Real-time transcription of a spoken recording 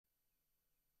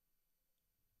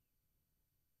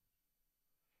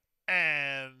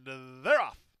and they're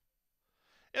off.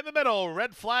 In the middle,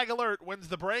 Red Flag Alert wins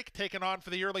the break, taken on for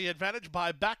the early advantage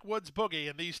by Backwoods Boogie,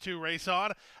 and these two race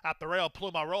on. At the rail,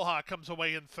 Pluma Roja comes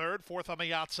away in third. Fourth on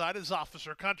the outside is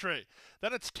Officer Country.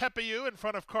 Then it's Tepeyu in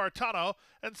front of Cartano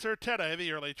and Certete,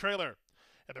 the early trailer.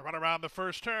 In the run around the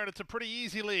first turn, it's a pretty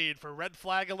easy lead for Red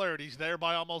Flag Alert. He's there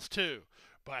by almost two.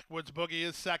 Backwoods Boogie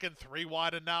is second, 3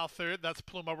 wide and now third. That's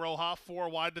Pluma Roja. 4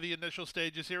 wide to the initial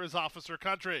stages. Here is Officer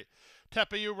Country.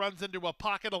 Tepeyu runs into a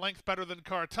pocket a length better than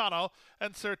Cartano,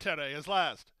 and Certete is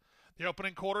last. The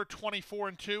opening quarter,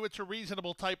 24-2. It's a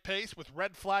reasonable type pace with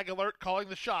Red Flag Alert calling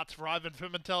the shots for Ivan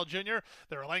Pimentel Jr.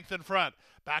 They're a length in front.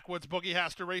 Backwoods Boogie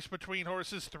has to race between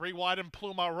horses, 3 wide and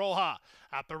Pluma Roja.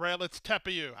 At the rail, it's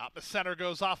Tepeyu. Out the center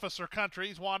goes Officer Country.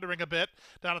 He's wandering a bit.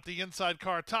 Down at the inside,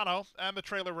 Cartano, and the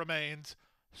trailer remains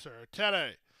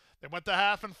Certete. They went to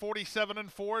half in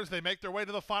 47-4 as they make their way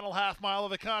to the final half mile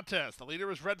of the contest. The leader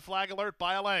is Red Flag Alert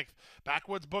by a length.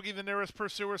 Backwoods Boogie, the nearest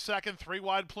pursuer, second. 3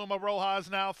 wide, Pluma Roja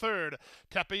is now third.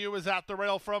 Tepeyu is at the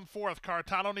rail from fourth.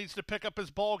 Cartano needs to pick up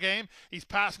his ball game. He's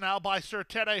passed now by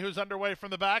Certete, who's underway from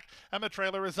the back, and the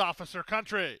trailer is Officer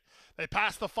Country. They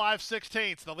pass the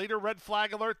 5/16. The leader, Red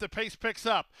Flag Alert. The pace picks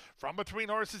up. From between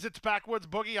horses, it's Backwoods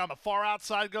Boogie. On the far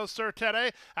outside goes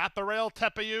Certete. At the rail,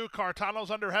 Tepeyu. Cartano's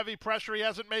under heavy pressure. He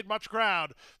hasn't made much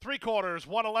ground. 3/4,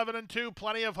 1:11-2.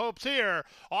 Plenty of hopes here.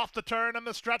 Off the turn and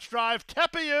the stretch drive.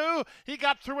 Tepeyu. He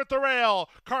got through at the rail.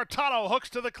 Cartano hooks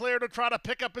to the clear to try to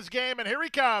pick up his game, and here he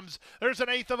comes. There's an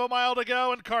 1/8 of a mile to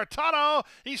go, and Cartano,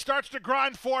 he starts to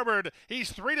grind forward.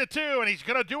 He's 3-2, and he's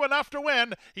going to do enough to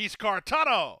win. He's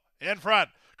Cartano in front.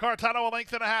 Cartano a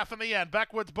length and a half in the end.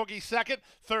 Backwoods Boogie second.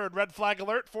 Third, Red Flag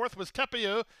Alert. Fourth was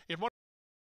Tepeyu in one.